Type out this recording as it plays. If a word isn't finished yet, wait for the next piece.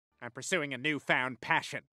I'm pursuing a newfound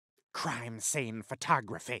passion. Crime scene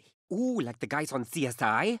photography. Ooh, like the guys on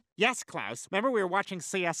CSI? Yes, Klaus. Remember we were watching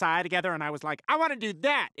CSI together and I was like, I want to do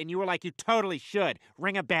that. And you were like, you totally should.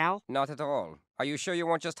 Ring a bell? Not at all. Are you sure you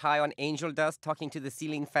weren't just high on angel dust talking to the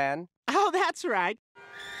ceiling fan? Oh, that's right.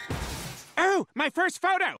 Oh, my first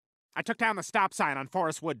photo. I took down the stop sign on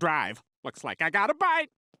Forestwood Drive. Looks like I got a bite.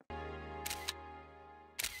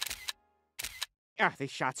 Ah,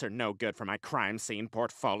 these shots are no good for my crime scene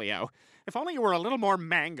portfolio. If only you were a little more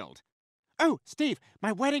mangled. Oh, Steve,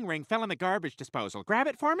 my wedding ring fell in the garbage disposal. Grab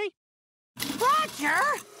it for me? Roger!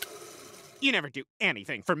 You never do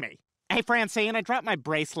anything for me. Hey, Francine, I dropped my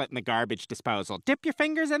bracelet in the garbage disposal. Dip your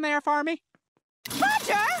fingers in there for me.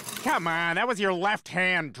 Roger! Come on, that was your left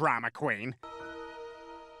hand, drama queen.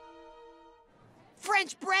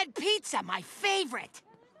 French bread pizza, my favorite.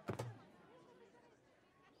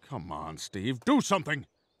 Come on, Steve, do something.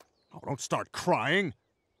 Oh, don't start crying.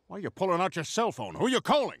 Why are you pulling out your cell phone? Who are you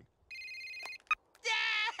calling?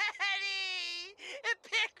 Daddy!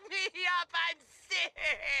 Pick me up, I'm sick!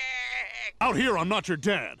 Out here, I'm not your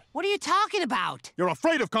dad. What are you talking about? You're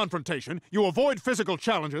afraid of confrontation, you avoid physical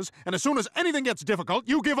challenges, and as soon as anything gets difficult,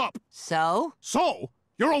 you give up. So? So,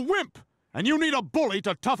 you're a wimp, and you need a bully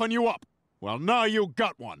to toughen you up. Well, now you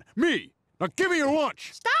got one. Me. Now give me your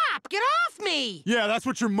lunch. Stop! Get off me! Yeah, that's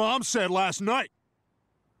what your mom said last night.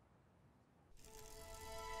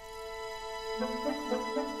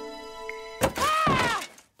 Ah!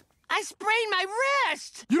 I sprained my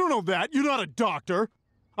wrist! You don't know that. You're not a doctor.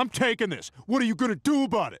 I'm taking this. What are you gonna do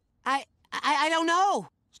about it? I don't know.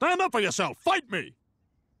 Stand up for yourself. Fight me.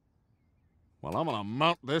 Well, I'm gonna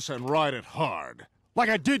mount this and ride it hard. Like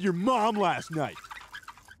I did your mom last night.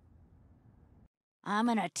 I'm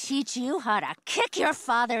gonna teach you how to kick your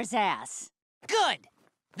father's ass. Good!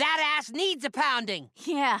 That ass needs a pounding!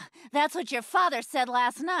 Yeah, that's what your father said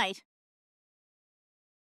last night.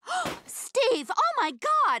 Steve, oh my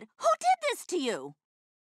God! Who did this to you?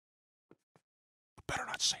 You better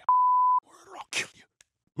not say a word or I'll kill you.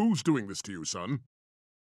 Who's doing this to you, son?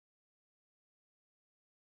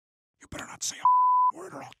 You better not say a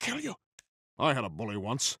word or I'll kill you. I had a bully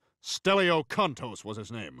once. Stelio Kontos was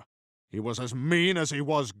his name. He was as mean as he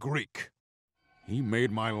was Greek. He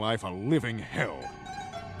made my life a living hell.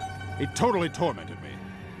 He totally tormented me.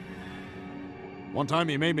 One time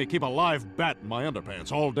he made me keep a live bat in my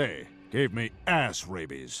underpants all day. Gave me ass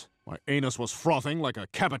rabies. My anus was frothing like a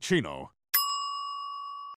cappuccino.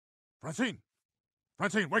 Francine!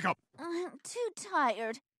 Francine, wake up! I'm too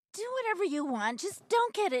tired. Do whatever you want, just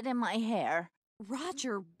don't get it in my hair.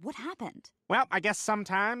 Roger, what happened? Well, I guess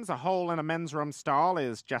sometimes a hole in a men's room stall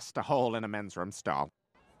is just a hole in a men's room stall.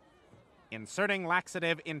 Inserting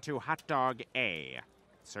laxative into hot dog A.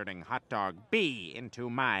 Inserting hot dog B into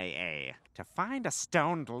my A. To find a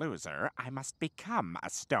stoned loser, I must become a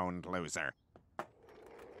stoned loser.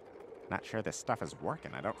 Not sure this stuff is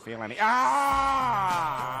working. I don't feel any... Ah!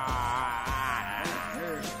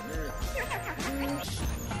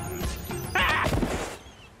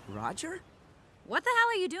 Roger? What the hell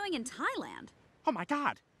are you doing in Thailand? Oh my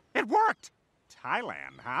God, it worked!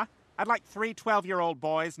 Thailand, huh? I'd like 3 12-year-old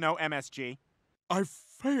boys, no MSG. I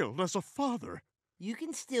failed as a father. You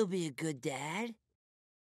can still be a good dad.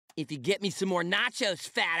 If you get me some more nachos,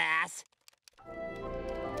 fat ass.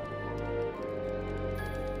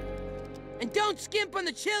 And don't skimp on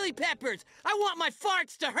the chili peppers. I want my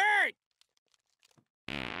farts to hurt.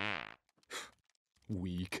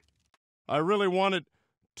 Weak. I really wanted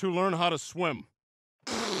to learn how to swim.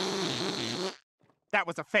 That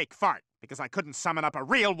was a fake fart, because I couldn't summon up a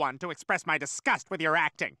real one to express my disgust with your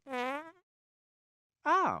acting.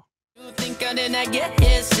 Oh. You think I did not get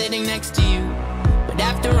here sitting next to you, but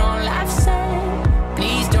after all I've said,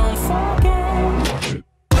 please don't